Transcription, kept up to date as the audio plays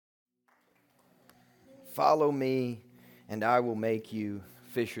Follow me, and I will make you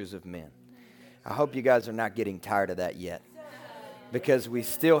fishers of men. I hope you guys are not getting tired of that yet, because we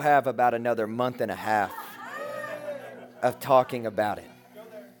still have about another month and a half of talking about it.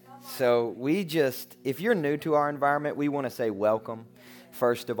 So if you're new to our environment, we want to say welcome,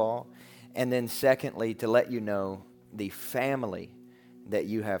 first of all. And then secondly, to let you know the family that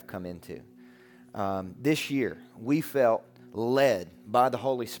you have come into. This year, we felt led by the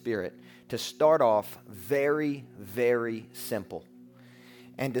Holy Spirit to start off very, very simple.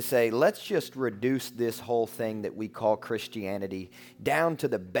 And to say, let's just reduce this whole thing that we call Christianity down to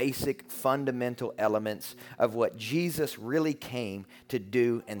the basic fundamental elements of what Jesus really came to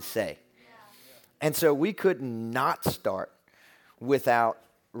do and say. And so we could not start without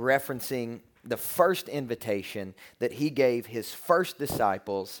referencing the first invitation that he gave his first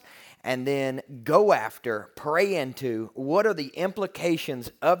disciples, and then go after, pray into, what are the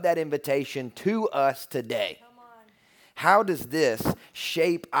implications of that invitation to us today? How does this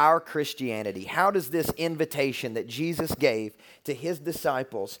shape our Christianity? How does this invitation that Jesus gave to his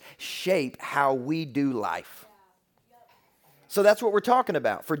disciples shape how we do life? So that's what we're talking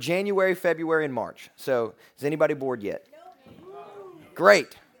about for January, February, and March. So is anybody bored yet?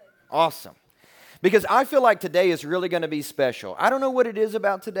 Great. Awesome. Because I feel like today is really going to be special. I don't know what it is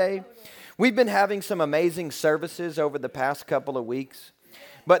about today. We've been having some amazing services over the past couple of weeks.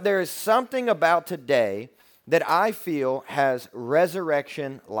 But there is something about today that I feel has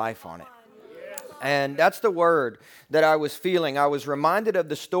resurrection life on it. And that's the word that I was feeling. I was reminded of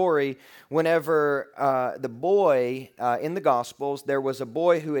the story whenever the boy in the Gospels, there was a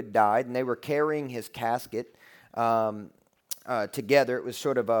boy who had died, and they were carrying his casket together. It was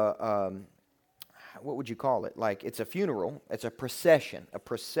sort of what would you call it? Like, it's a funeral. It's a procession,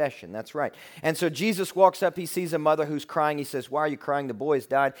 that's right. And so Jesus walks up, he sees a mother who's crying. He says, why are you crying? The boy's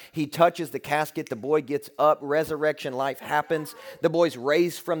died. He touches the casket. The boy gets up. Resurrection life happens. The boy's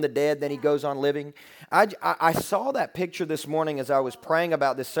raised from the dead. Then he goes on living. I saw that picture this morning as I was praying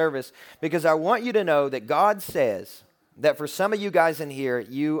about this service, because I want you to know that God says that for some of you guys in here,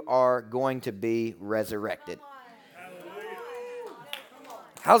 you are going to be resurrected.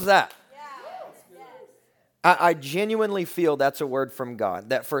 How's that? I genuinely feel that's a word from God,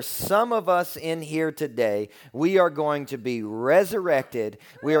 that for some of us in here today, we are going to be resurrected.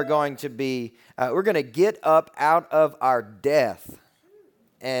 We are going to be, we're going to get up out of our death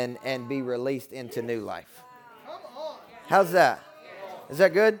and be released into new life. How's that? Is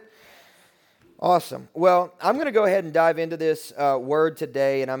that good? Awesome. Well, I'm going to go ahead and dive into this word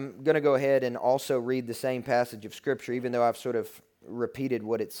today, and I'm going to go ahead and also read the same passage of Scripture, even though I've sort of repeated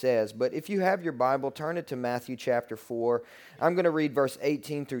what it says. But if you have your Bible, turn it to Matthew chapter 4. I'm going to read verse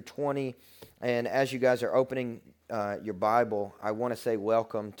 18 through 20. And as you guys are opening your Bible, I want to say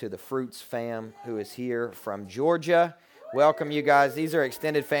welcome to the Fruits fam who is here from Georgia. Welcome, you guys. These are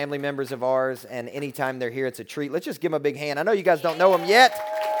extended family members of ours, and anytime they're here, it's a treat. Let's just give them a big hand. I know you guys don't know them yet,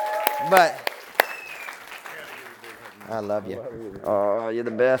 but I love you. Oh, you're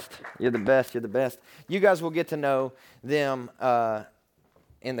the best. You're the best. You're the best. You guys will get to know them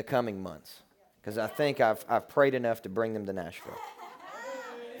in the coming months, because I think I've prayed enough to bring them to Nashville.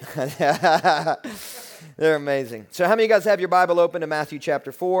 They're amazing. So how many of you guys have your Bible open to Matthew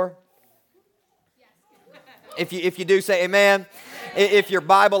chapter 4? If you do, say amen. If your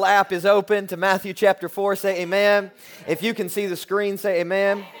Bible app is open to Matthew chapter 4, say amen. If you can see the screen, say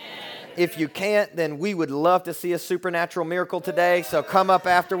amen. If you can't, then we would love to see a supernatural miracle today. So come up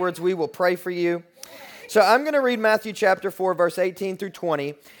afterwards. We will pray for you. So I'm going to read Matthew chapter 4, verse 18 through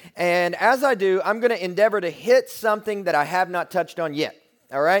 20. And as I do, I'm going to endeavor to hit something that I have not touched on yet.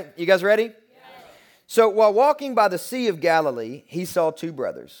 All right? You guys ready? Yes. So while walking by the Sea of Galilee, he saw two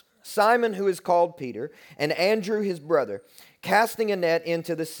brothers, Simon, who is called Peter, and Andrew, his brother, casting a net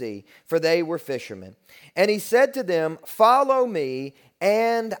into the sea, for they were fishermen. And he said to them, follow me,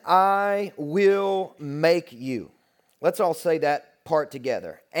 and I will make you. Let's all say that part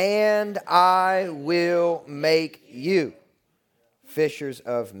together. And I will make you fishers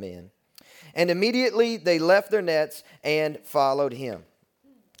of men. And immediately they left their nets and followed him.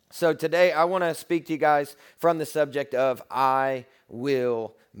 So today I want to speak to you guys from the subject of I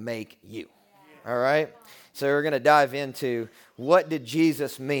will make you. All right? So we're going to dive into what did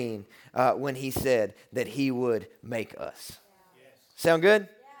Jesus mean when he said that he would make us. Sound good?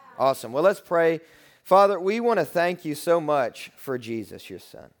 Yeah. Awesome. Well, let's pray. Father, we want to thank you so much for Jesus, your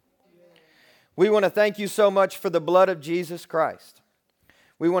son. We want to thank you so much for the blood of Jesus Christ.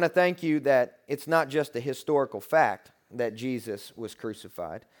 We want to thank you that it's not just a historical fact that Jesus was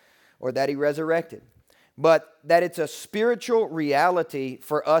crucified or that he resurrected, but that it's a spiritual reality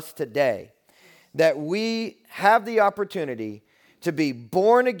for us today, that we have the opportunity to be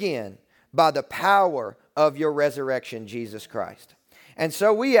born again by the power of your resurrection, Jesus Christ. And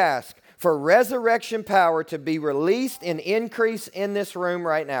so we ask for resurrection power to be released and increase in this room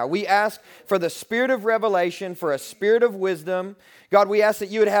right now. We ask for the spirit of revelation, for a spirit of wisdom. God, we ask that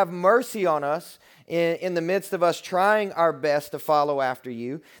you would have mercy on us in the midst of us trying our best to follow after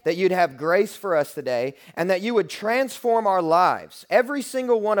you, that you'd have grace for us today, and that you would transform our lives. Every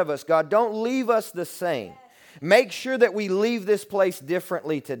single one of us, God, don't leave us the same. Make sure that we leave this place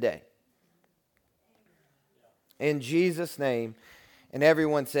differently today. In Jesus' name. And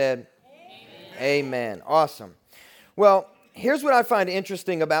everyone said, Amen. Awesome. Well, here's what I find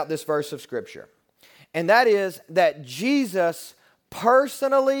interesting about this verse of Scripture. And that is that Jesus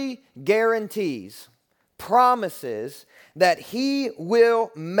personally guarantees, promises that he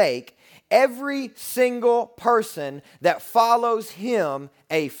will make every single person that follows him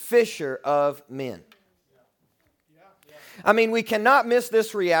a fisher of men. I mean, we cannot miss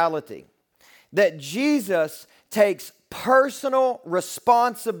this reality that Jesus takes personal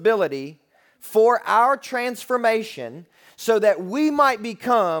responsibility for our transformation so that we might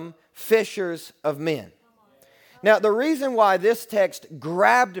become fishers of men. Now, the reason why this text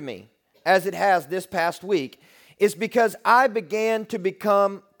grabbed me as it has this past week is because I began to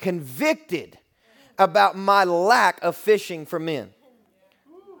become convicted about my lack of fishing for men.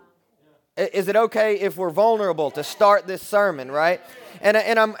 Is it okay if we're vulnerable to start this sermon, right? And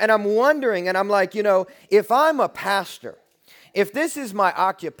I'm wondering, and I'm like, if I'm a pastor, if this is my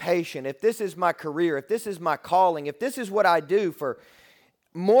occupation, if this is my career, if this is my calling, if this is what I do for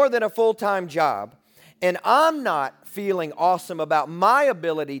more than a full-time job, and I'm not feeling awesome about my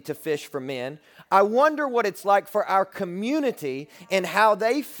ability to fish for men, I wonder what it's like for our community and how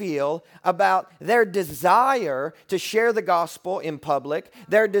they feel about their desire to share the gospel in public,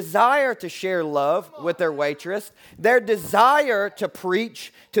 their desire to share love with their waitress, their desire to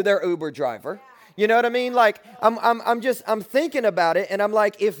preach to their Uber driver. You know what I mean? Like, I'm thinking about it, and I'm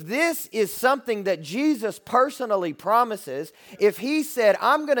like, if this is something that Jesus personally promises, if he said,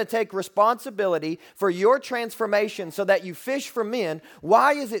 I'm going to take responsibility for your transformation so that you fish for men,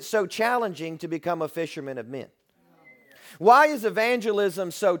 why is it so challenging to become a fisherman of men? Why is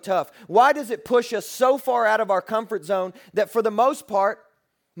evangelism so tough? Why does it push us so far out of our comfort zone that for the most part,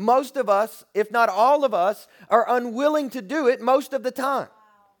 most of us, if not all of us, are unwilling to do it most of the time?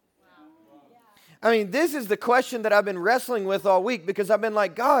 I mean, this is the question that I've been wrestling with all week, because I've been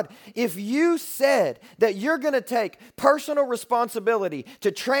like, God, if you said that you're going to take personal responsibility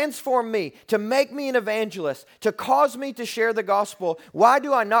to transform me, to make me an evangelist, to cause me to share the gospel, why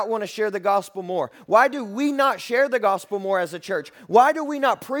do I not want to share the gospel more? Why do we not share the gospel more as a church? Why do we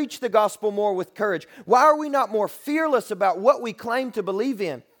not preach the gospel more with courage? Why are we not more fearless about what we claim to believe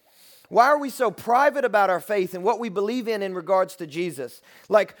in? Why are we so private about our faith and what we believe in regards to Jesus?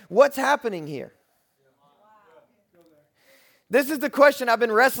 Like, what's happening here? This is the question I've been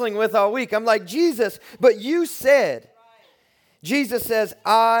wrestling with all week. I'm like, Jesus, but you said. Jesus says,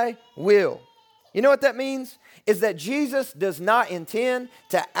 I will. You know what that means? Is that Jesus does not intend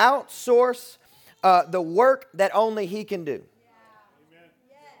to outsource the work that only he can do.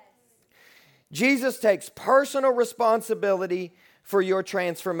 Jesus takes personal responsibility for your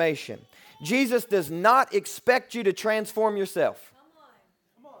transformation. Jesus does not expect you to transform yourself.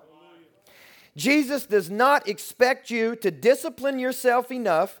 Jesus does not expect you to discipline yourself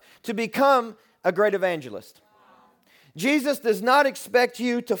enough to become a great evangelist. Jesus does not expect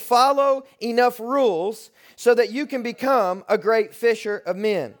you to follow enough rules so that you can become a great fisher of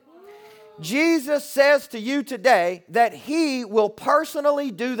men. Jesus says to you today that he will personally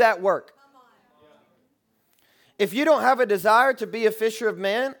do that work. If you don't have a desire to be a fisher of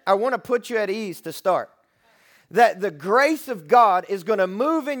men, I want to put you at ease to start. That the grace of God is going to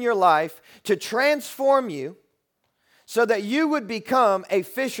move in your life to transform you so that you would become a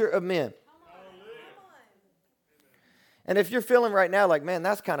fisher of men. And if you're feeling right now like, man,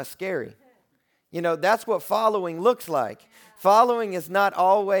 that's kind of scary. That's what following looks like. Following is not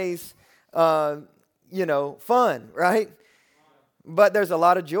always, fun, right? But there's a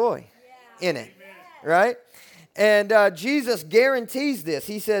lot of joy in it, right? And Jesus guarantees this.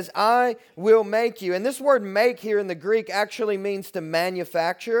 He says, I will make you. And this word make here in the Greek actually means to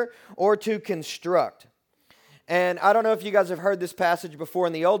manufacture or to construct. And I don't know if you guys have heard this passage before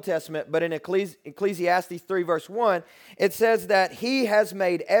in the Old Testament, but in Ecclesiastes 3 verse 1, it says that he has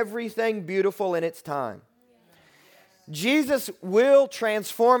made everything beautiful in its time. Jesus will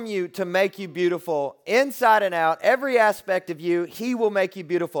transform you to make you beautiful inside and out. Every aspect of you, He will make you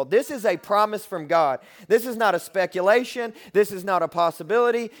beautiful. This is a promise from God. This is not a speculation. This is not a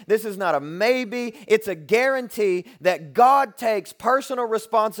possibility. This is not a maybe. It's a guarantee that God takes personal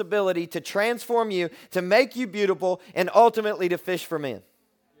responsibility to transform you, to make you beautiful, and ultimately to fish for men.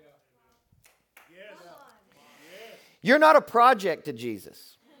 You're not a project to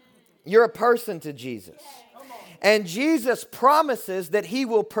Jesus. You're a person to Jesus. And Jesus promises that He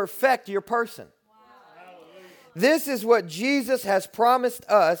will perfect your person. This is what Jesus has promised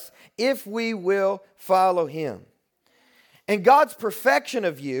us if we will follow Him. And God's perfection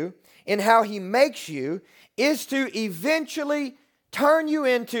of you in how He makes you is to eventually turn you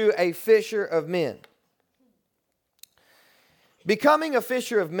into a fisher of men. Becoming a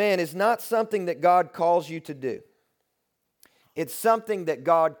fisher of men is not something that God calls you to do. It's something that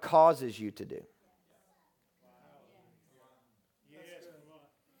God causes you to do.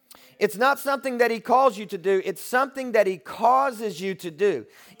 It's not something that He calls you to do. It's something that He causes you to do.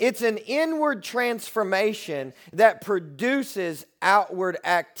 It's an inward transformation that produces outward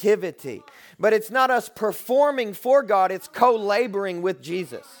activity. But it's not us performing for God. It's co-laboring with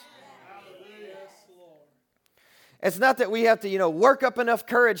Jesus. It's not that we have to, work up enough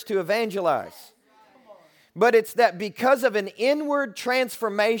courage to evangelize. But it's that because of an inward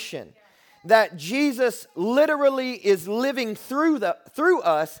transformation that Jesus literally is living through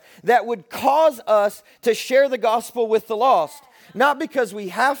us that would cause us to share the gospel with the lost. Not because we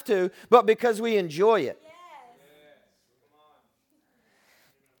have to, but because we enjoy it.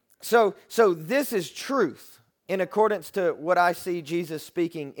 So this is truth in accordance to what I see Jesus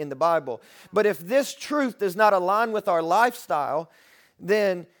speaking in the Bible. But if this truth does not align with our lifestyle,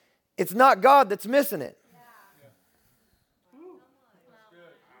 then it's not God that's missing it.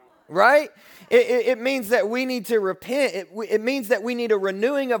 Right? It means that we need to repent. It means that we need a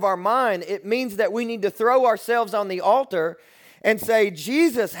renewing of our mind. It means that we need to throw ourselves on the altar and say,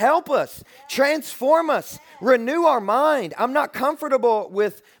 Jesus, help us, transform us, renew our mind. I'm not comfortable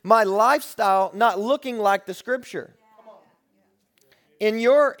with my lifestyle not looking like the Scripture. In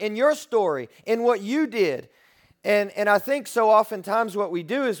your story, in what you did. And I think so oftentimes what we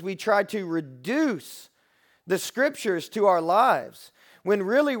do is we try to reduce the Scriptures to our lives, when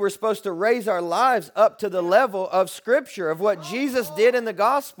really we're supposed to raise our lives up to the level of Scripture, of what Jesus did in the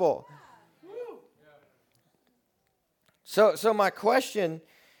gospel. So my question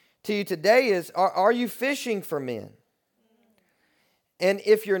to you today is, are you fishing for men? And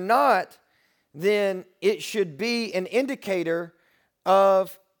if you're not, then it should be an indicator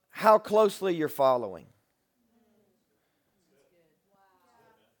of how closely you're following.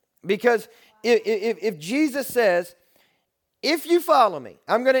 Because if Jesus says, if you follow me,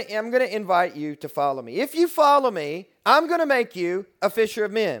 I'm gonna invite you to follow me. If you follow me, I'm going to make you a fisher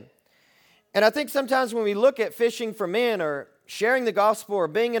of men. And I think sometimes when we look at fishing for men or sharing the gospel or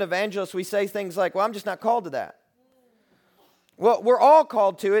being an evangelist, we say things like, well, I'm just not called to that. Well, we're all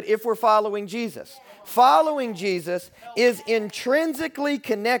called to it if we're following Jesus. Following Jesus is intrinsically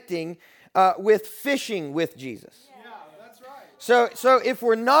connecting with fishing with Jesus. So if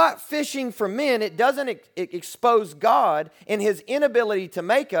we're not fishing for men, it doesn't expose God in His inability to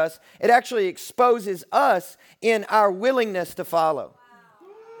make us. It actually exposes us in our willingness to follow.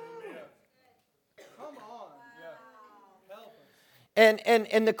 And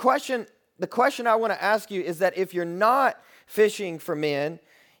the question I want to ask you is that if you're not fishing for men,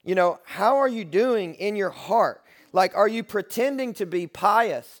 how are you doing in your heart? Like, are you pretending to be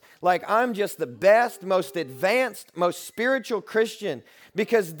pious? Like, I'm just the best, most advanced, most spiritual Christian.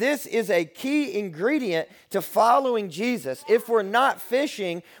 Because this is a key ingredient to following Jesus. If we're not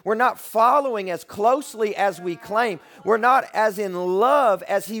fishing, we're not following as closely as we claim. We're not as in love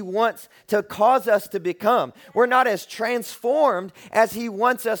as He wants to cause us to become. We're not as transformed as He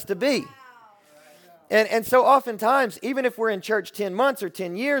wants us to be. And so oftentimes, even if we're in church 10 months or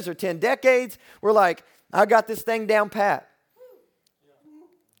 10 years or 10 decades, we're like, I got this thing down pat.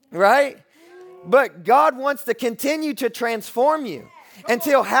 Right? But God wants to continue to transform you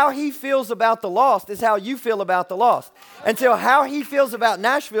until how He feels about the lost is how you feel about the lost. Until how He feels about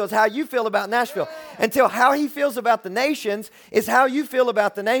Nashville is how you feel about Nashville. Until how He feels about the nations is how you feel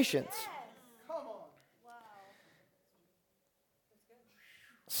about the nations.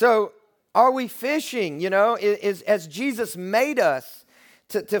 So are we fishing, as Jesus made us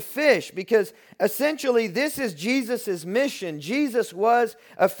to fish? Because essentially this is Jesus' mission. Jesus was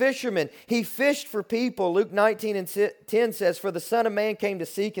a fisherman. He fished for people. Luke 19:10 says, "For the Son of Man came to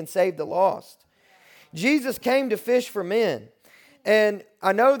seek and save the lost." Jesus came to fish for men. And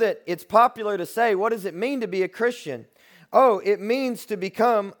I know that it's popular to say, what does it mean to be a Christian? Oh, it means to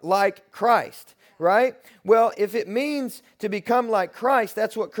become like Christ, right? Well, if it means to become like Christ,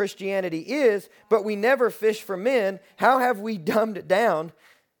 that's what Christianity is, but we never fish for men, how have we dumbed down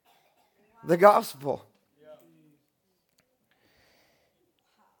the gospel?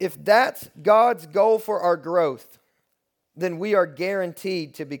 If that's God's goal for our growth, then we are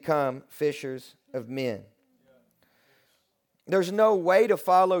guaranteed to become fishers of men. There's no way to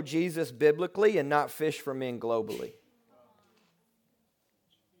follow Jesus biblically and not fish for men globally.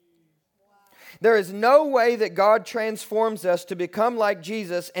 There is no way that God transforms us to become like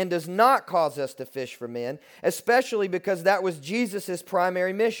Jesus and does not cause us to fish for men, especially because that was Jesus'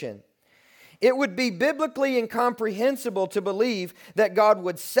 primary mission. It would be biblically incomprehensible to believe that God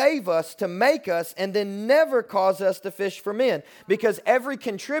would save us to make us and then never cause us to fish for men, because every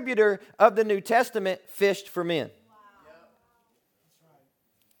contributor of the New Testament fished for men.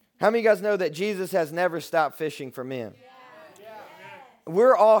 How many of you guys know that Jesus has never stopped fishing for men?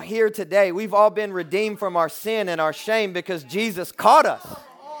 We're all here today. We've all been redeemed from our sin and our shame because Jesus caught us.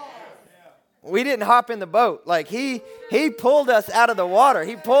 We didn't hop in the boat. Like he pulled us out of the water.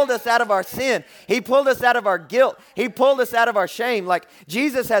 He pulled us out of our sin. He pulled us out of our guilt. He pulled us out of our shame. Like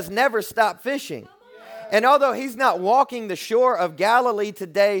Jesus has never stopped fishing. And although he's not walking the shore of Galilee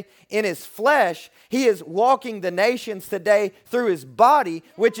today in his flesh, he is walking the nations today through his body,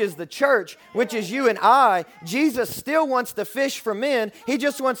 which is the church, which is you and I. Jesus still wants to fish for men. He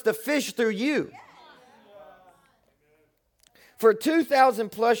just wants to fish through you. For 2,000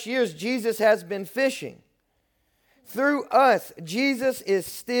 plus years, Jesus has been fishing. Through us, Jesus is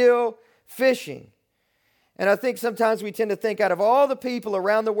still fishing. And I think sometimes we tend to think out of all the people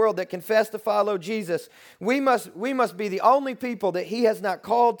around the world that confess to follow Jesus, we must be the only people that he has not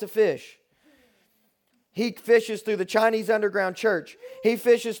called to fish. He fishes through the Chinese underground church. He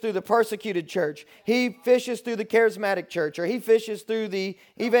fishes through the persecuted church. He fishes through the charismatic church, or he fishes through the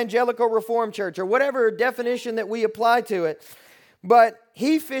evangelical reformed church, or whatever definition that we apply to it. But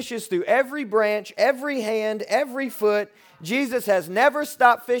he fishes through every branch, every hand, every foot. Jesus has never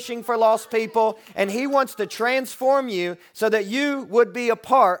stopped fishing for lost people, and he wants to transform you so that you would be a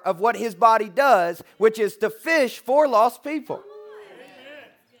part of what his body does, which is to fish for lost people.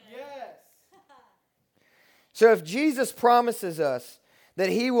 So if Jesus promises us that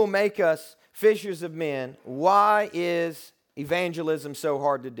he will make us fishers of men, why is evangelism so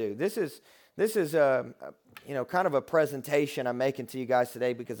hard to do? This is kind of a presentation I'm making to you guys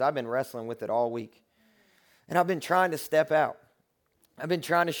today because I've been wrestling with it all week. And I've been trying to step out. I've been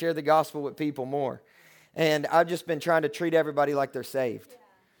trying to share the gospel with people more. And I've just been trying to treat everybody like they're saved.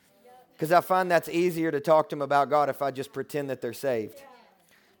 Because I find that's easier to talk to them about God if I just pretend that they're saved.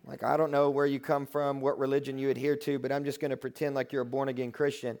 Like, I don't know where you come from, what religion you adhere to, but I'm just going to pretend like you're a born-again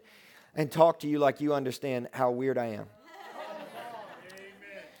Christian and talk to you like you understand how weird I am.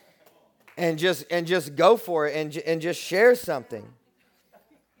 And just go for it and just share something.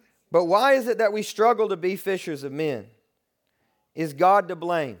 But why is it that we struggle to be fishers of men? Is God to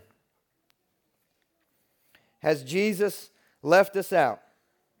blame? Has Jesus left us out?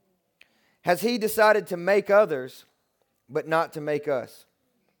 Has he decided to make others, but not to make us?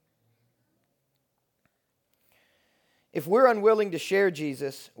 If we're unwilling to share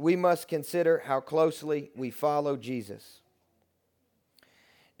Jesus, we must consider how closely we follow Jesus.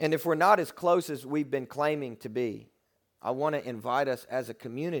 And if we're not as close as we've been claiming to be, I want to invite us as a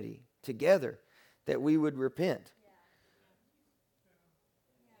community together that we would repent.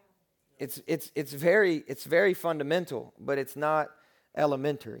 It's very fundamental, but it's not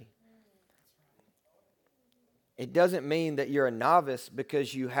elementary. It doesn't mean that you're a novice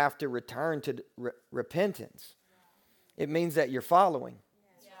because you have to return to repentance. It means that you're following.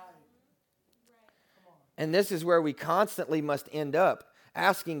 And this is where we constantly must end up,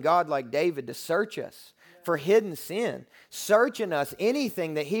 asking God, like David, to search us for hidden sin. Search in us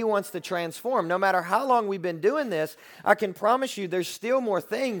anything that he wants to transform. No matter how long we've been doing this, I can promise you there's still more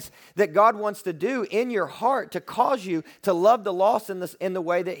things that God wants to do in your heart to cause you to love the lost in the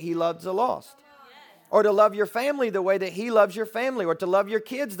way that he loves the lost. Or to love your family the way that he loves your family. Or to love your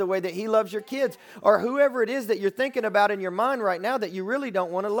kids the way that he loves your kids. Or whoever it is that you're thinking about in your mind right now that you really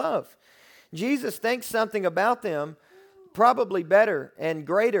don't want to love. Jesus thinks something about them probably better and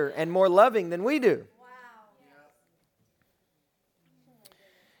greater and more loving than we do.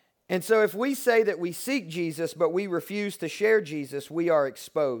 And so if we say that we seek Jesus but we refuse to share Jesus, we are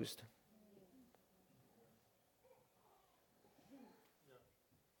exposed.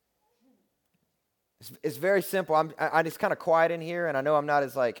 It's very simple. I'm just kind of quiet in here, and I know I'm not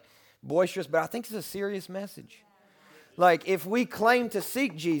as boisterous, but I think it's a serious message. Like, if we claim to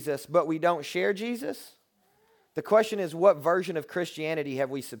seek Jesus, but we don't share Jesus, The question is, what version of Christianity have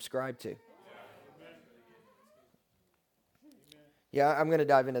we subscribed to? Yeah, I'm going to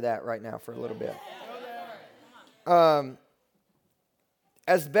dive into that right now for a little bit.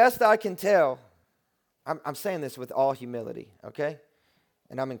 As best I can tell, I'm saying this with all humility, okay?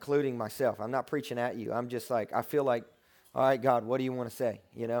 And I'm including myself. I'm not preaching at you. I'm just like, I feel like, all right, God, what do you want to say?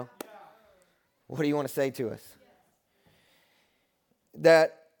 You know? What do you want to say to us?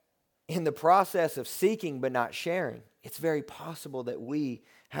 That in the process of seeking but not sharing, it's very possible that we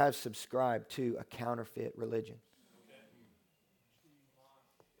have subscribed to a counterfeit religion.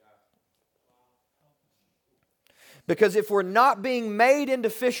 Because if we're not being made into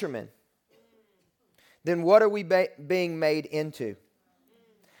fishermen, then what are we being made into?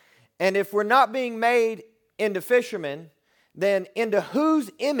 And if we're not being made into fishermen, then into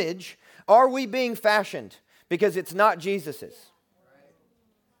whose image are we being fashioned? Because it's not Jesus's.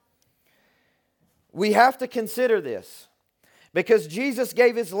 We have to consider this. Because Jesus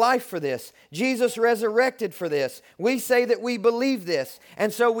gave His life for this. Jesus resurrected for this. We say that we believe this.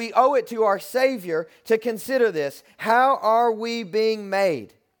 And so we owe it to our Savior to consider this. How are we being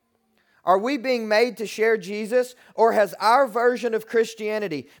made? Are we being made to share Jesus? Or has our version of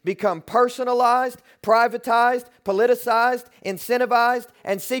Christianity become personalized, privatized, politicized, incentivized,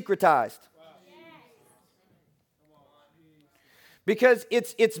 and secretized? Because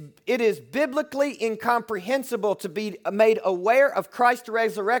it is biblically incomprehensible to be made aware of Christ's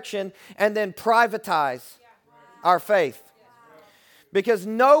resurrection and then privatize our faith. Because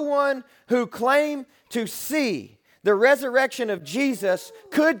no one who claimed to see the resurrection of Jesus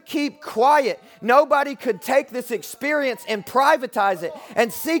could keep quiet. Nobody could take this experience and privatize it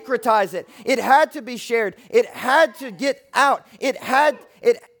and secretize it. It had to be shared. It had to get out.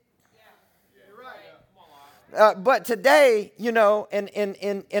 But today, you know,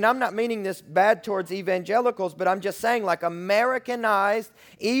 and I'm not meaning this bad towards evangelicals, but I'm just saying like Americanized,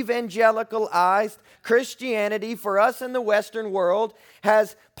 evangelicalized Christianity for us in the Western world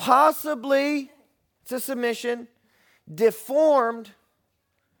has possibly, it's a submission, deformed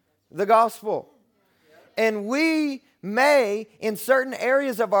the gospel. And we may, in certain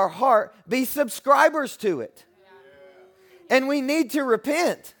areas of our heart, be subscribers to it. And we need to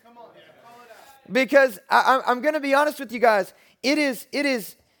repent. Because I'm going to be honest with you guys, it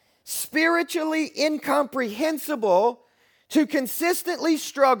is spiritually incomprehensible to consistently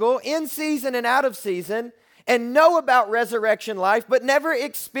struggle in season and out of season and know about resurrection life, but never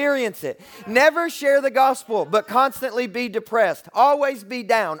experience it. Never share the gospel, but constantly be depressed. Always be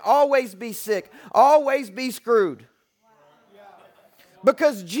down. Always be sick. Always be screwed.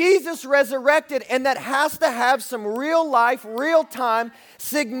 Because Jesus resurrected, and that has to have some real life, real time,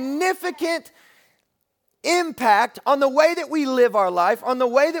 significant impact on the way that we live our life, on the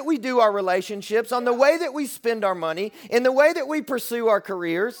way that we do our relationships, on the way that we spend our money, in the way that we pursue our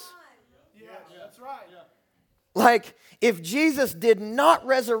careers. Yeah, that's right. Like, if Jesus did not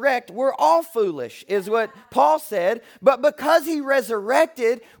resurrect, we're all foolish, is what Paul said. But because He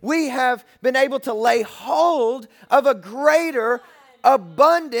resurrected, we have been able to lay hold of a greater,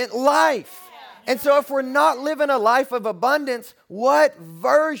 abundant life. And so if we're not living a life of abundance, what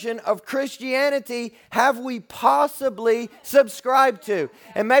version of Christianity have we possibly subscribed to?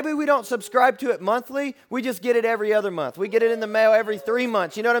 And maybe we don't subscribe to it monthly. We just get it every other month. We get it in the mail every 3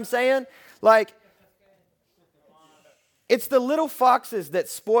 months. You know what I'm saying? Like, it's the little foxes that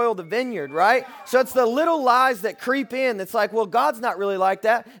spoil the vineyard, right? So it's the little lies that creep in. That's like, well, God's not really like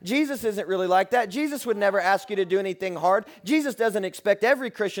that. Jesus isn't really like that. Jesus would never ask you to do anything hard. Jesus doesn't expect every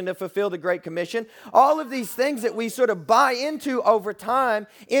Christian to fulfill the Great Commission. All of these things that we sort of buy into over time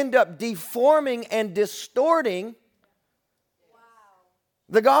end up deforming and distorting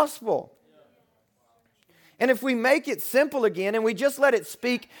the gospel. And if we make it simple again and we just let it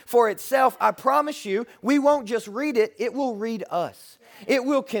speak for itself, I promise you, we won't just read it, it will read us. It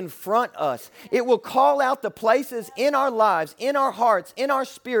will confront us. It will call out the places in our lives, in our hearts, in our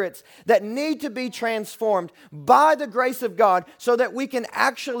spirits that need to be transformed by the grace of God so that we can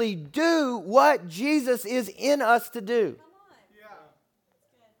actually do what Jesus is in us to do.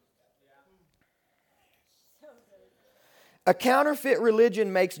 A counterfeit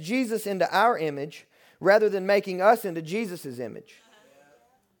religion makes Jesus into our image rather than making us into Jesus' image.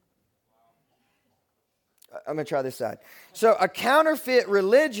 I'm going to try this side. So a counterfeit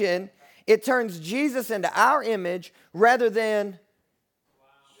religion, it turns Jesus into our image rather than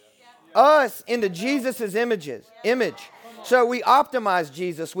us into Jesus' image. So we optimize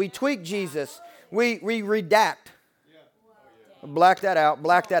Jesus, we tweak Jesus, we redact. Black that out,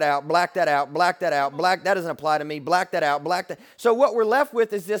 black that out, black that out, black that out, black, that doesn't apply to me, black that out, black that. So what we're left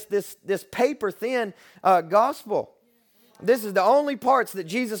with is this paper thin gospel. This is the only parts that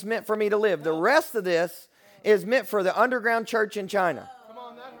Jesus meant for me to live. The rest of this is meant for the underground church in China. Come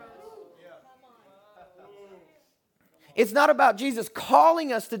on, that hurts. It's not about Jesus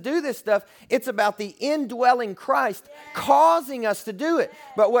calling us to do this stuff. It's about the indwelling Christ causing us to do it.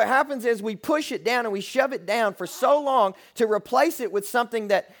 But what happens is we push it down and we shove it down for so long to replace it with something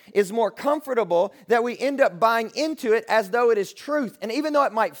that is more comfortable that we end up buying into it as though it is truth. And even though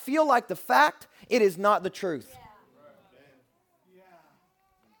it might feel like the fact, it is not the truth.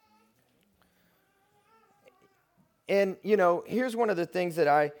 And, you know, here's one of the things that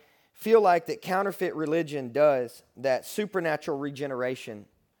I feel like that counterfeit religion does that supernatural regeneration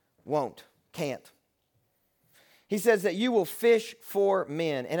can't. He says that you will fish for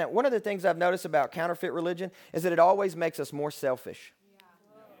men. And one of the things I've noticed about counterfeit religion is that it always makes us more selfish.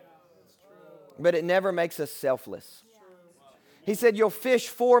 But it never makes us selfless. He said you'll fish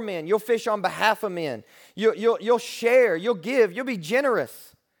for men. You'll fish on behalf of men. You'll share. You'll give. You'll be generous.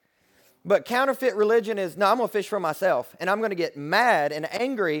 But counterfeit religion is, no, I'm going to fish for myself. And I'm going to get mad and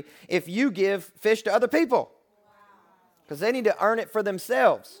angry if you give fish to other people. Because they need to earn it for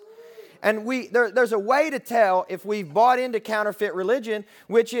themselves. And there's a way to tell if we've bought into counterfeit religion,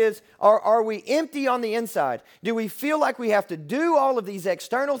 which is, are we empty on the inside? Do we feel like we have to do all of these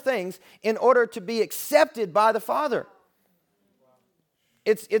external things in order to be accepted by the Father?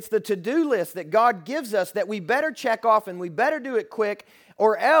 It's the to-do list that God gives us that we better check off and we better do it quick,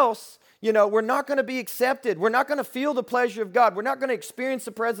 or else, you know, we're not going to be accepted. We're not going to feel the pleasure of God. We're not going to experience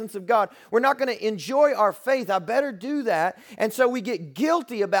the presence of God. We're not going to enjoy our faith. I better do that. And so we get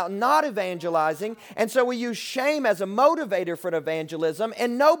guilty about not evangelizing. And so we use shame as a motivator for evangelism.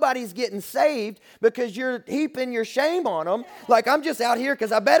 And nobody's getting saved because you're heaping your shame on them. Like, I'm just out here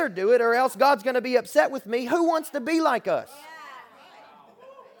because I better do it or else God's going to be upset with me. Who wants to be like us?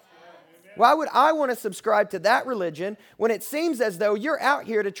 Why would I want to subscribe to that religion when it seems as though you're out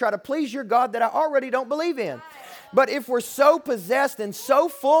here to try to please your God that I already don't believe in? But if we're so possessed and so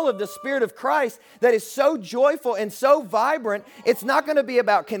full of the Spirit of Christ that is so joyful and so vibrant, it's not going to be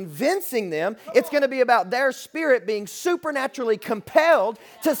about convincing them. It's going to be about their spirit being supernaturally compelled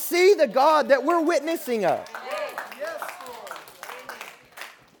to see the God that we're witnessing of.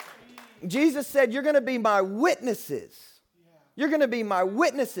 Jesus said, you're going to be my witnesses. You're going to be my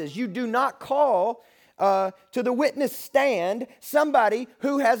witnesses. You do not call to the witness stand somebody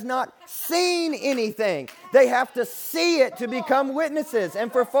who has not seen anything. They have to see it to become witnesses.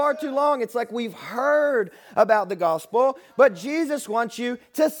 And for far too long, it's like we've heard about the gospel, but Jesus wants you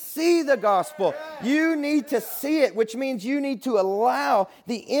to see the gospel. You need to see it, which means you need to allow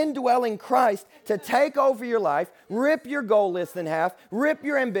the indwelling Christ to take over your life, rip your goal list in half, rip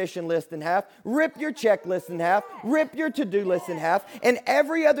your ambition list in half, rip your checklist in half, rip your to-do list in half, and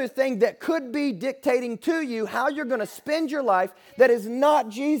every other thing that could be dictating to you how you're going to spend your life that is not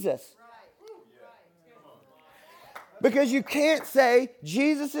Jesus. Because you can't say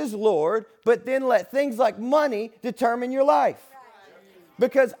Jesus is Lord, but then let things like money determine your life.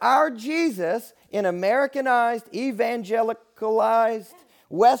 Because our Jesus in Americanized, evangelicalized,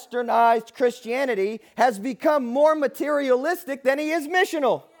 westernized Christianity has become more materialistic than he is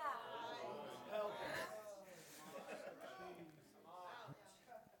missional.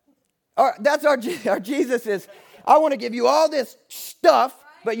 That's our Jesus is, I want to give you all this stuff,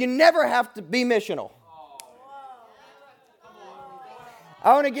 but you never have to be missional.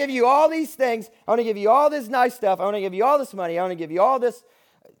 I want to give you all these things. I want to give you all this nice stuff. I want to give you all this money. I want to give you all this.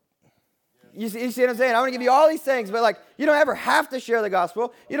 You see what I'm saying? I want to give you all these things, but like, you don't ever have to share the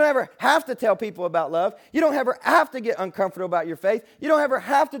gospel. You don't ever have to tell people about love. You don't ever have to get uncomfortable about your faith. You don't ever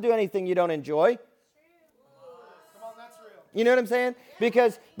have to do anything you don't enjoy. Come on, that's real. You know what I'm saying?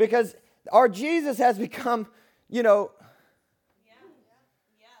 Because our Jesus has become,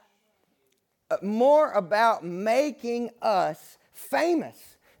 more about making us famous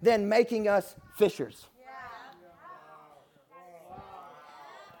than making us fishers.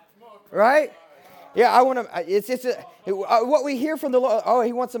 Right? Yeah, I want to. What we hear from the Lord. Oh,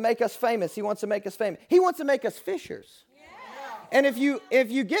 He wants to make us famous. He wants to make us famous. He wants to make us fishers. And if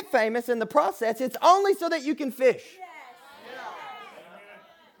you get famous in the process, it's only so that you can fish.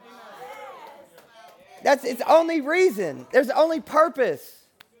 That's its only reason. There's only purpose.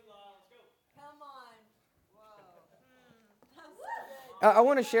 I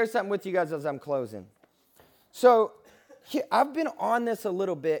want to share something with you guys as I'm closing. So I've been on this a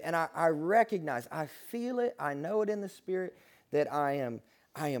little bit, and I recognize, I feel it, I know it in the spirit that I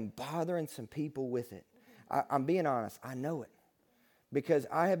am bothering some people with it. I'm being honest. I know it. because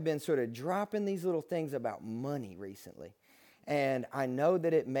I have been sort of dropping these little things about money recently. And I know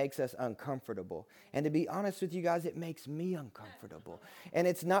that it makes us uncomfortable. And to be honest with you guys, it makes me uncomfortable. And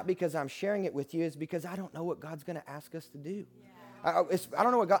it's not because I'm sharing it with you. It's because I don't know what God's going to ask us to do. I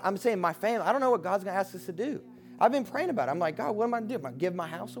don't know what God, I'm saying my family, I don't know what God's going to ask us to do. I've been praying about it. I'm like, God, what am I going to do? Am I give my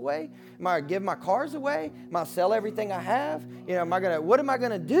house away? Am I going to give my cars away? Am I sell everything I have? You know, what am I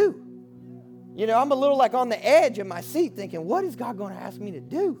going to do? You know, I'm a little like on the edge of my seat thinking, what is God going to ask me to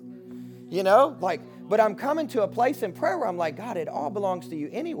do? You know, like, but I'm coming to a place in prayer where I'm like, God, it all belongs to you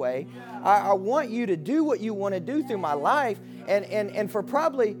anyway. I want you to do what you want to do through my life. And for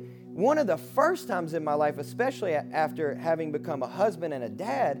probably one of the first times in my life, especially after having become a husband and a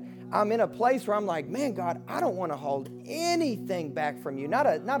dad, I'm in a place where I'm like, man, God, I don't want to hold anything back from you. Not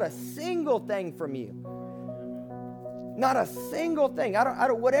a single thing from you. Not a single thing. I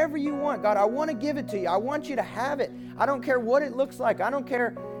don't, whatever you want, God, I want to give it to you. I want you to have it. I don't care what it looks like. I don't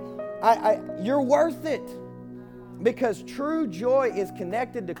care. You're worth it, because true joy is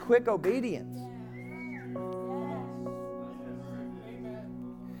connected to quick obedience.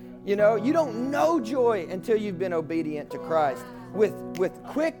 You know, you don't know joy until you've been obedient to Christ with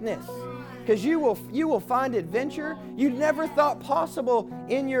quickness, because you will find adventure you never thought possible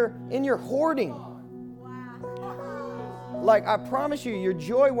in your hoarding. Like, I promise you, your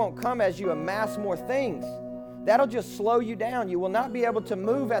joy won't come as you amass more things. That'll just slow you down. You will not be able to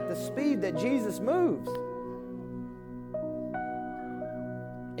move at the speed that Jesus moves.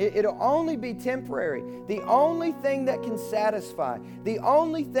 It'll only be temporary. The only thing that can satisfy, the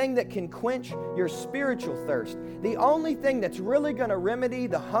only thing that can quench your spiritual thirst, the only thing that's really going to remedy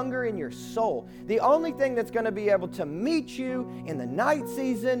the hunger in your soul, the only thing that's going to be able to meet you in the night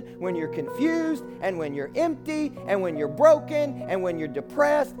season when you're confused and when you're empty and when you're broken and when you're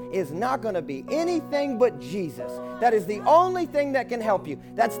depressed is not going to be anything but Jesus. That is the only thing that can help you.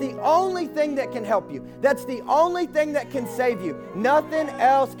 That's the only thing that can help you. That's the only thing that can save you. Nothing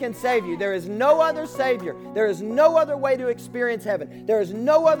else can save you. There is no other Savior. There is no other way to experience heaven. There is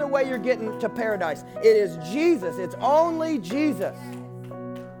no other way you're getting to paradise. It is Jesus. It's only Jesus.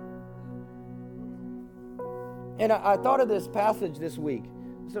 And I thought of this passage this week.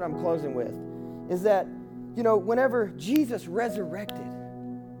 That's what I'm closing with. Is that, you know, whenever Jesus resurrected,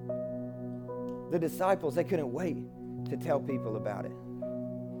 the disciples, they couldn't wait to tell people about it.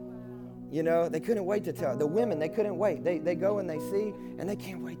 You know, they couldn't wait to tell. The women, they couldn't wait. They go and they see, and they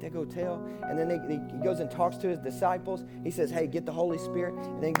can't wait. They go tell. And then he goes and talks to his disciples. He says, hey, get the Holy Spirit.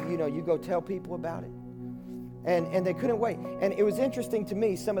 And then, you know, you go tell people about it. And they couldn't wait. And it was interesting to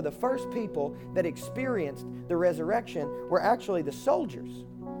me, some of the first people that experienced the resurrection were actually the soldiers.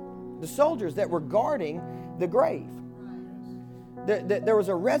 The soldiers that were guarding the grave. There was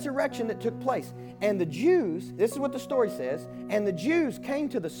a resurrection that took place. And the Jews, this is what the story says, and the Jews came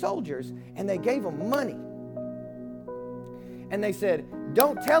to the soldiers and they gave them money. And they said,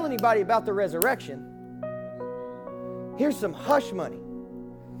 don't tell anybody about the resurrection. Here's some hush money.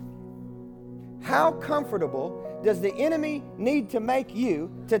 How comfortable does the enemy need to make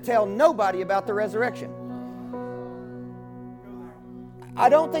you to tell nobody about the resurrection? I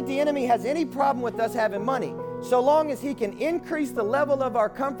don't think the enemy has any problem with us having money, so long as he can increase the level of our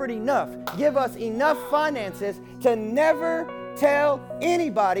comfort enough, give us enough finances to never tell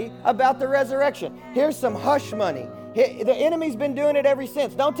anybody about the resurrection. Here's some hush money. The enemy's been doing it ever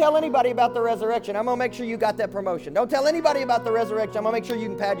since. Don't tell anybody about the resurrection. I'm going to make sure you got that promotion. Don't tell anybody about the resurrection. I'm going to make sure you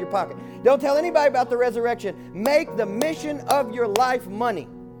can pad your pocket. Don't tell anybody about the resurrection. Make the mission of your life money.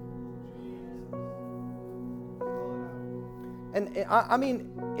 And I mean,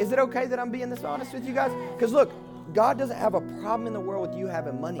 is it okay that I'm being this honest with you guys? Because look, God doesn't have a problem in the world with you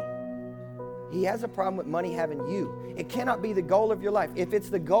having money. He has a problem with money having you. It cannot be the goal of your life. If it's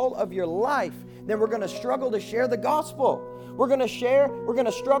the goal of your life, then we're going to struggle to share the gospel. We're going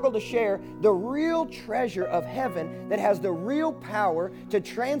to struggle to share the real treasure of heaven that has the real power to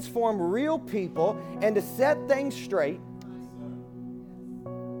transform real people and to set things straight.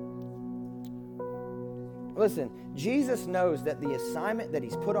 Listen, Jesus knows that the assignment that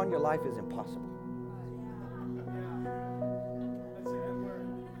he's put on your life is impossible.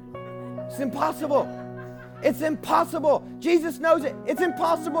 It's impossible. It's impossible. Jesus knows it. It's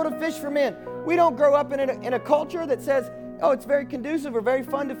impossible to fish for men. We don't grow up in a culture that says, oh, it's very conducive or very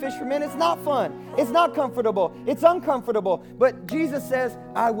fun to fish for men. It's not fun. It's not comfortable. It's uncomfortable. But Jesus says,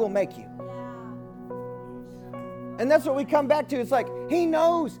 I will make you. And that's what we come back to. It's like, he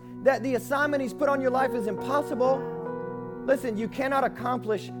knows that the assignment he's put on your life is impossible. Listen, you cannot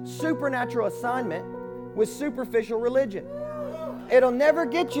accomplish supernatural assignment with superficial religion. It'll never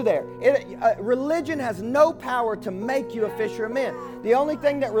get you there. Religion has no power to make you a fisher of men. The only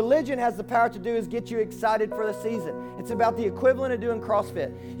thing that religion has the power to do is get you excited for the season. It's about the equivalent of doing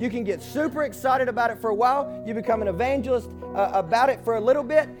CrossFit. You can get super excited about it for a while. You become an evangelist about it for a little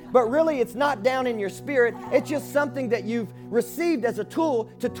bit, but really it's not down in your spirit. It's just something that you've received as a tool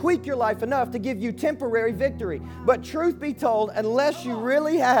to tweak your life enough to give you temporary victory. But truth be told, unless you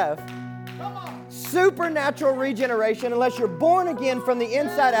really have supernatural regeneration, unless you're born again from the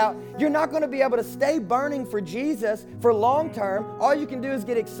inside out, you're not going to be able to stay burning for Jesus for long term. All you can do is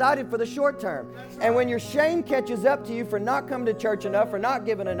get excited for the short term. And when your shame catches up to you for not coming to church enough, or not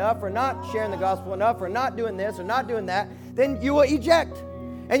giving enough, or not sharing the gospel enough, or not doing this, or not doing that, then you will eject.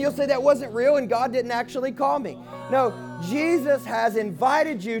 And you'll say, that wasn't real and God didn't actually call me. No, Jesus has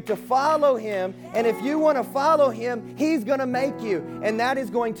invited you to follow Him. And if you want to follow Him, He's going to make you. And that is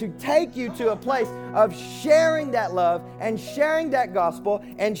going to take you to a place of sharing that love and sharing that gospel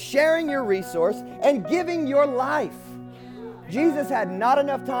and sharing your resource and giving your life. Jesus had not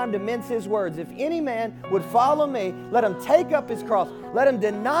enough time to mince His words. If any man would follow me, let him take up his cross. Let him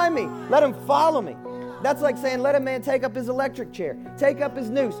deny me. Let him follow me. That's like saying, let a man take up his electric chair, take up his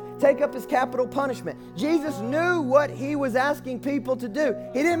noose, take up his capital punishment. Jesus knew what He was asking people to do.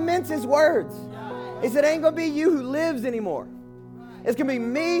 He didn't mince His words. He said, it ain't going to be you who lives anymore. It's going to be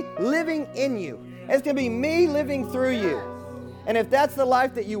me living in you. It's going to be me living through you. And if that's the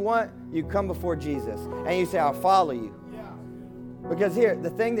life that you want, you come before Jesus and you say, I'll follow you. Because here, the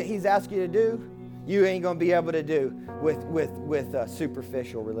thing that He's asked you to do, you ain't going to be able to do with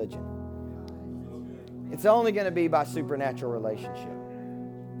superficial religion. It's only going to be by supernatural relationship.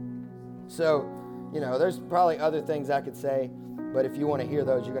 So, there's probably other things I could say, but if you want to hear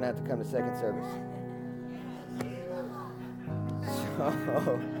those, you're going to have to come to second service.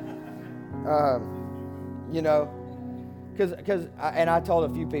 So, because I told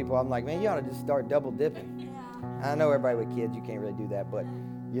a few people, I'm like, man, you ought to just start double dipping. I know everybody with kids, you can't really do that, but,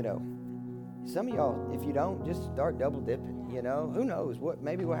 some of y'all, if you don't, just start double dipping, Who knows?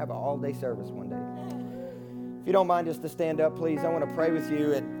 Maybe we'll have an all-day service one day. If you don't mind just to stand up, please, I want to pray with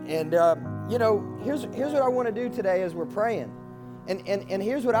you. And here's what I want to do today as we're praying. And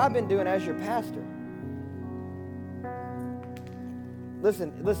here's what I've been doing as your pastor.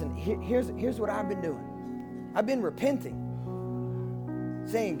 Listen, here's what I've been doing. I've been repenting.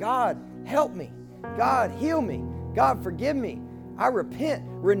 Saying, God, help me. God, heal me. God, forgive me. I repent.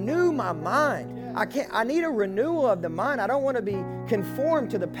 Renew my mind. I need a renewal of the mind. I don't want to be conformed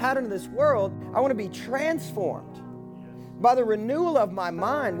to the pattern of this world. I want to be transformed by the renewal of my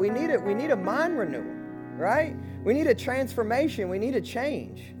mind. We need a mind renewal, right? We need a transformation. We need a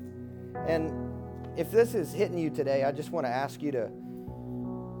change. And if this is hitting you today, I just want to ask you to,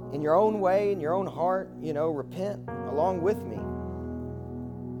 in your own way, in your own heart, repent along with me.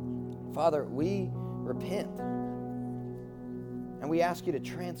 Father, we repent. And we ask you to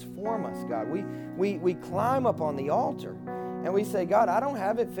transform us, God. We climb up on the altar and we say, God, I don't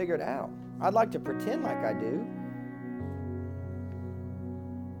have it figured out. I'd like to pretend like I do.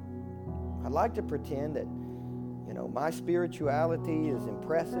 I'd like to pretend that, my spirituality is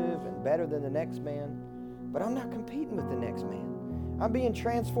impressive and better than the next man. But I'm not competing with the next man. I'm being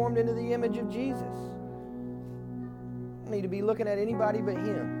transformed into the image of Jesus. I need to be looking at anybody but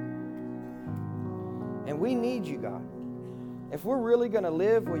Him. And we need you, God. If we're really going to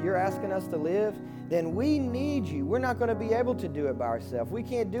live what you're asking us to live, then we need you. We're not going to be able to do it by ourselves. We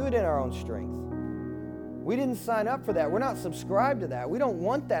can't do it in our own strength. We didn't sign up for that. We're not subscribed to that. We don't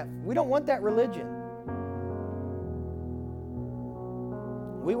want that. We don't want that religion.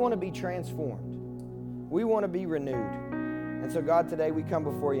 We want to be transformed. We want to be renewed. And so, God, today we come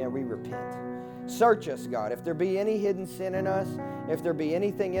before you and we repent. Search us, God. If there be any hidden sin in us, if there be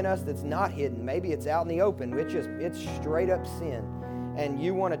anything in us that's not hidden, maybe it's out in the open, it's straight up sin, and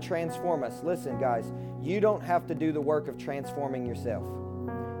you want to transform us. Listen, guys, you don't have to do the work of transforming yourself.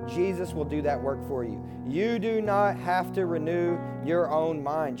 Jesus will do that work for you. You do not have to renew your own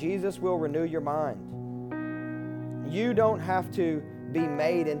mind. Jesus will renew your mind. You don't have to be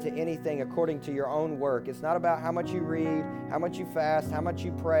made into anything according to your own work. It's not about how much you read, how much you fast, how much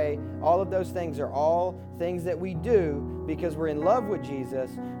you pray. All of those things are all things that we do because we're in love with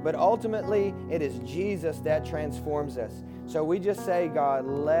Jesus, but ultimately it is Jesus that transforms us. So we just say, God,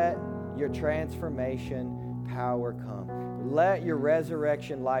 let your transformation power come. Let your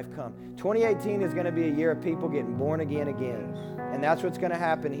resurrection life come. 2018 is going to be a year of people getting born again. And that's what's going to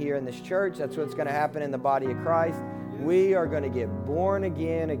happen here in this church. That's what's going to happen in the body of Christ. We are going to get born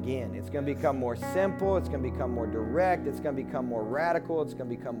again. It's going to become more simple. It's going to become more direct. It's going to become more radical. It's going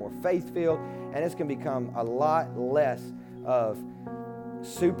to become more faith-filled. And it's going to become a lot less of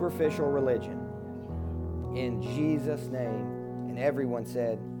superficial religion. In Jesus' name. And everyone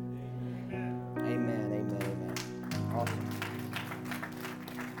said, amen, amen, amen. Awesome.